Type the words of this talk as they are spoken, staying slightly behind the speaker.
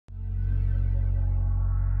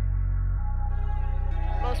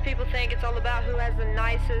Most people think it's all about who has the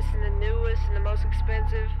nicest and the newest and the most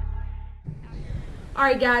expensive.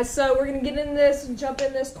 Alright guys, so we're going to get in this and jump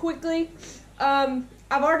in this quickly. I've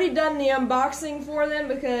already done the unboxing for them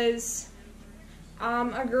because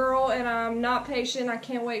I'm a girl and I'm not patient. I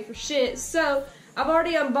can't wait for shit. So I've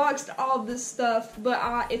already unboxed all of this stuff,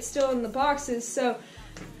 but it's still in the boxes. So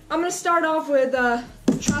I'm going to start off with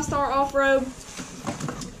TriStar Off-Road.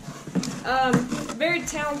 Very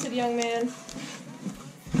talented young man.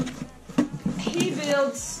 He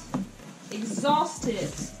builds exhaust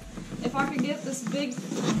tips. If I could get this big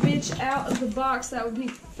bitch out of the box, that would be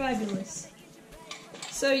fabulous.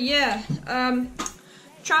 So yeah,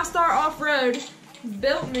 TriStar Off-Road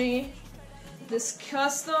built me this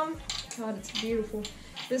custom, God, it's beautiful,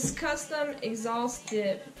 this custom exhaust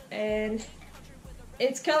tip, and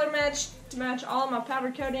it's color matched to match all of my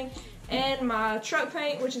powder coating and my truck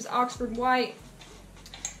paint, which is Oxford White.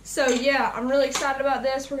 So yeah, I'm really excited about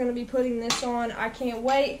this. We're going to be putting this on. I can't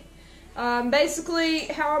wait. Basically,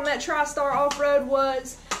 how I met TriStar Off-Road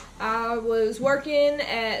was I was working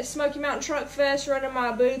at Smoky Mountain Truck Fest, running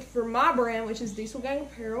my booth for my brand, which is Diesel Gang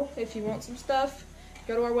Apparel. If you want some stuff,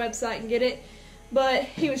 go to our website and get it. But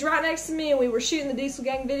he was right next to me, and we were shooting the Diesel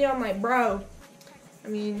Gang video. I'm like, bro, I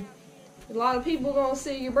mean, a lot of people gonna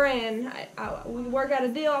see your brand. We work out a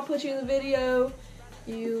deal. I'll put you in the video.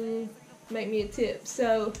 You make me a tip.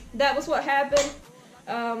 So that was what happened.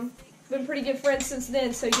 Been pretty good friends since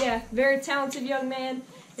then. So yeah, very talented young man.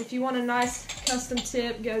 If you want a nice custom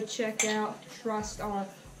tip, go check out TriStar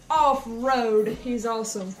Off-Road. He's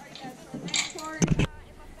awesome.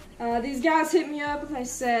 These guys hit me up and they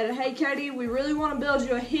said, hey Cody, we really want to build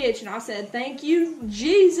you a hitch. And I said, thank you,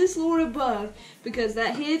 Jesus Lord above, because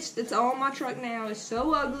that hitch that's on my truck now is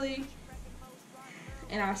so ugly.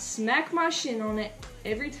 And I smack my shin on it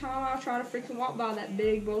every time I try to freaking walk by that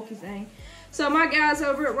big bulky thing. So my guys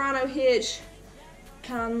over at Rhino Hitch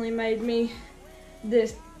kindly made me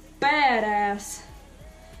this badass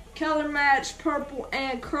color match purple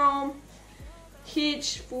and chrome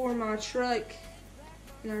hitch for my truck,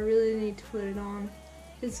 and I really need to put it on.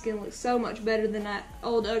 It's gonna look so much better than that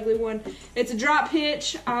old ugly one. It's a drop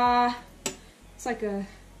hitch. It's like a,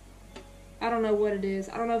 I don't know what it is.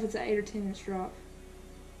 I don't know if it's an 8 or 10 inch drop.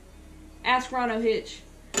 Ask Rhino Hitch.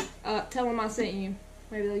 Tell them I sent you.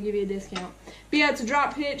 Maybe they'll give you a discount. But yeah, it's a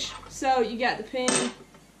drop hitch, so you got the pin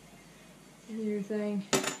and everything.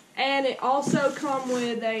 And it also comes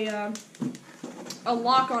with a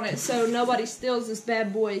lock on it, so nobody steals this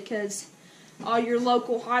bad boy, because all your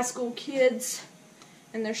local high school kids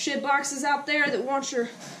and their shit boxes out there that want your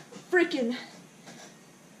freaking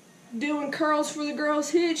doing curls for the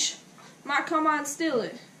girls hitch might come out and steal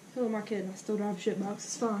it. Who am I kidding? I still drive a shit box.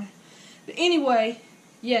 It's fine. But anyway,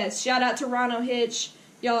 yes, shout out to Rhino Hitch.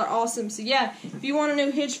 Y'all are awesome. So yeah, if you want a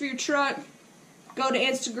new hitch for your truck, go to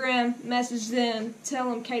Instagram, message them,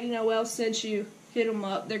 tell them Katie Noel sent you, hit them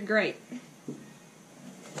up. They're great.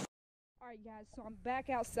 Alright guys, so I'm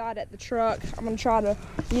back outside at the truck. I'm going to try to,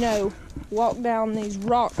 you know, walk down these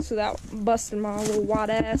rocks without busting my little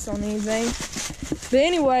white ass on anything. But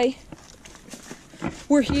anyway,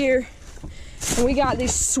 we're here, and we got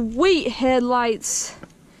these sweet headlights.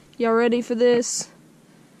 Y'all ready for this?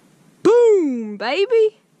 Boom,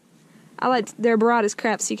 baby! They're bright as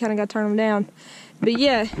crap, so you kind of got to turn them down. But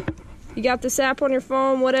yeah, you got this app on your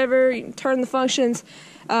phone, whatever, you can turn the functions.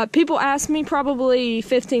 People ask me probably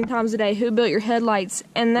 15 times a day, who built your headlights?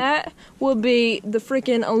 And that will be the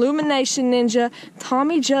freaking Illumination Ninja,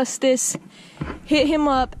 Tommy Justice. Hit him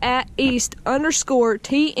up at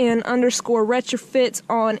East_TN_retrofits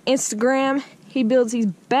on Instagram. He builds these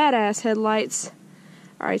badass headlights.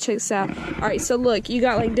 Alright, check this out. Alright, so look, you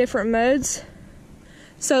got like different modes.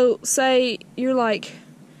 So, say you're like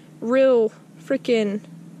real freaking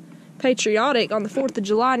patriotic on the 4th of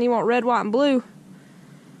July and you want red, white, and blue.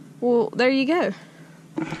 Well, there you go.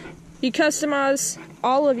 You customize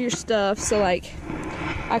all of your stuff. So, like,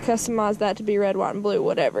 I customize that to be red, white, and blue,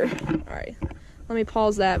 whatever. Alright, let me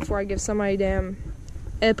pause that before I give somebody damn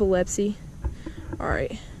epilepsy.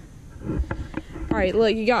 Alright. Alright,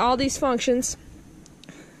 look, you got all these functions.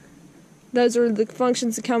 Those are the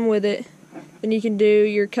functions that come with it. Then you can do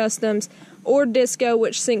your customs or disco,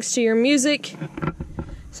 which syncs to your music.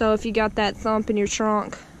 So if you got that thump in your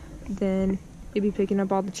trunk, then you'll be picking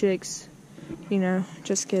up all the chicks. You know,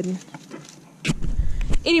 just kidding.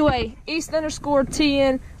 Anyway,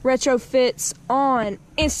 East_TN Retrofits on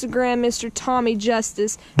Instagram, Mr. Tommy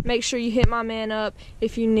Justice. Make sure you hit my man up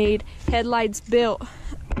if you need headlights built.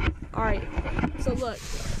 Alright, so look,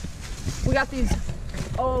 we got these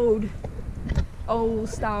old old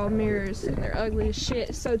style mirrors and they're ugly as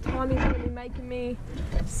shit. So Tommy's gonna be making me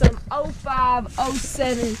some 05,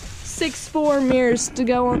 07, 6.4 mirrors to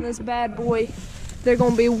go on this bad boy. They're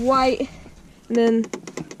gonna be white and then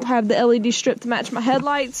we'll have the LED strip to match my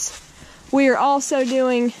headlights. We are also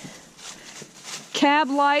doing cab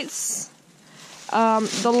lights,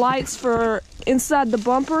 the lights for inside the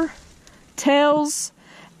bumper, tails,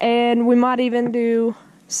 and we might even do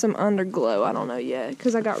some underglow. I don't know yet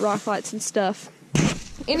because I got rock lights and stuff.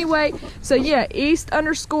 Anyway, so yeah,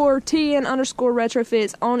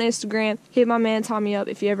 East_TN_retrofits on Instagram. Hit my man Tommy up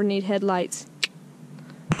if you ever need headlights.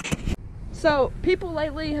 So people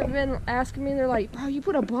lately have been asking me, they're like, bro, you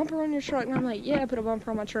put a bumper on your truck? And I'm like, yeah, I put a bumper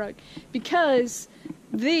on my truck because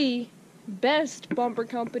the best bumper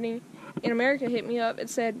company in America hit me up and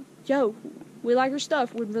said, yo, we like your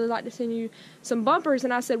stuff, we'd really like to send you some bumpers.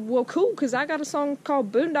 And I said, well, cool, because I got a song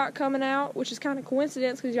called Boondock coming out, which is kind of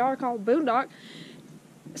coincidence because y'all are called Boondock.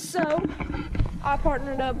 So I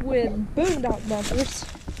partnered up with Boondock Bumpers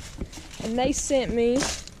and they sent me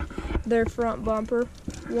their front bumper,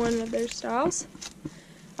 one of their styles.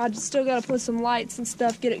 I just still got to put some lights and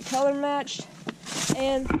stuff, get it color matched.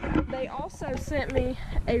 And they also sent me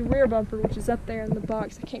a rear bumper, which is up there in the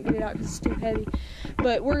box. I can't get it out because it's too heavy.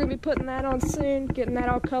 But we're going to be putting that on soon, getting that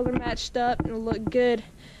all color matched up, and it'll look good.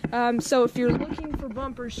 So if you're looking for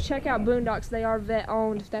bumpers, check out Boondocks. They are vet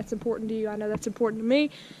owned, if that's important to you. I know that's important to me.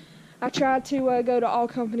 I try to go to all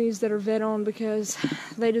companies that are vet owned because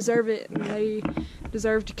they deserve it, and they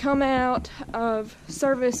deserve to come out of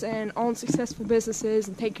service and own successful businesses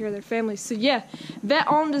and take care of their families. So yeah, vet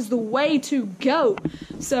owned is the way to go.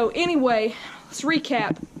 So anyway, let's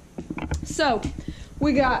recap. So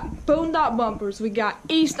we got Boondock Bumpers, we got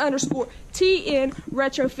East_TN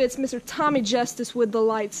Retrofits, Mr. Tommy Justice with the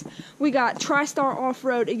lights. We got TriStar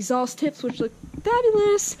Off-Road exhaust tips, which look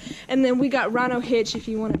fabulous. And then we got Rhino Hitch if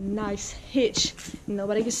you want a nice hitch.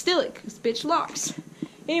 Nobody can steal it because bitch locks.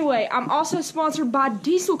 Anyway, I'm also sponsored by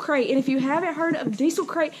Diesel Crate, and if you haven't heard of Diesel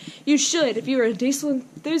Crate, you should. If you're a diesel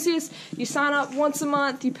enthusiast, you sign up once a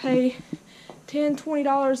month, you pay $10,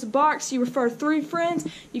 $20 a box, you refer 3 friends,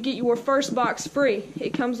 you get your first box free.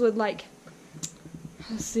 It comes with, like,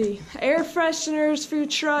 let's see, air fresheners for your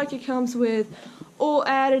truck, it comes with oil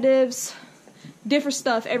additives, different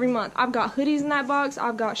stuff every month. I've got hoodies in that box,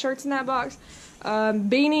 I've got shirts in that box,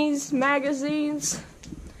 beanies, magazines,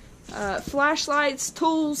 flashlights,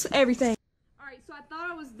 tools, everything. Alright, so I thought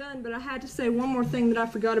I was done, but I had to say one more thing that I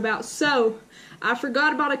forgot about. So, I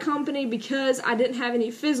forgot about a company because I didn't have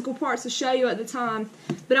any physical parts to show you at the time.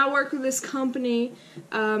 But I work with this company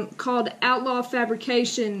called Outlaw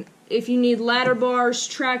Fabrication. If you need ladder bars,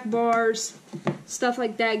 track bars, stuff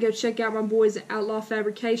like that, go check out my boys at Outlaw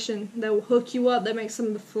Fabrication. They will hook you up. They make some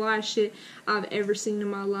of the fly shit I've ever seen in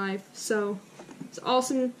my life. So, it's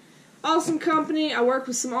awesome. Awesome company. I work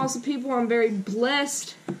with some awesome people. I'm very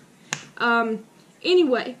blessed.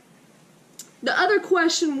 Anyway, the other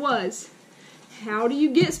question was, how do you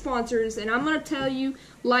get sponsors? And I'm going to tell you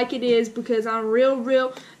like it is because I'm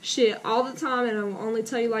real shit all the time, and I will only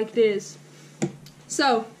tell you like it is.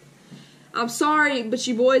 So, I'm sorry, but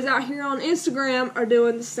you boys out here on Instagram are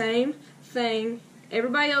doing the same thing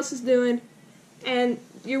everybody else is doing, and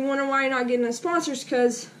you're wondering why you're not getting the sponsors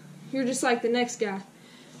because you're just like the next guy.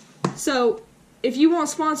 So, if you want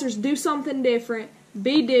sponsors, do something different,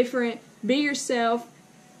 be yourself,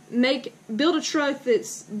 build a truck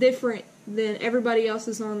that's different than everybody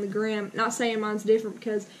else's on the gram. Not saying mine's different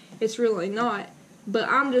because it's really not, but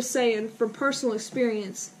I'm just saying from personal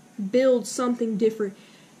experience, build something different.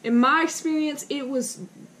 In my experience, it was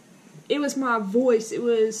my voice, it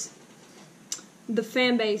was the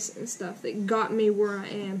fan base and stuff that got me where I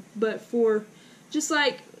am. But for just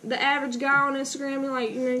like the average guy on Instagram,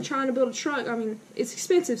 like, you know, trying to build a truck, I mean, it's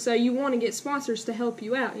expensive, so you want to get sponsors to help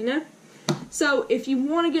you out, you know? So, if you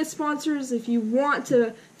want to get sponsors, if you want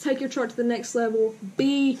to take your truck to the next level,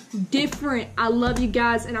 be different. I love you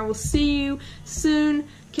guys, and I will see you soon.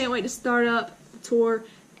 Can't wait to start up the tour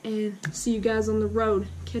and see you guys on the road.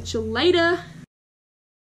 Catch you later.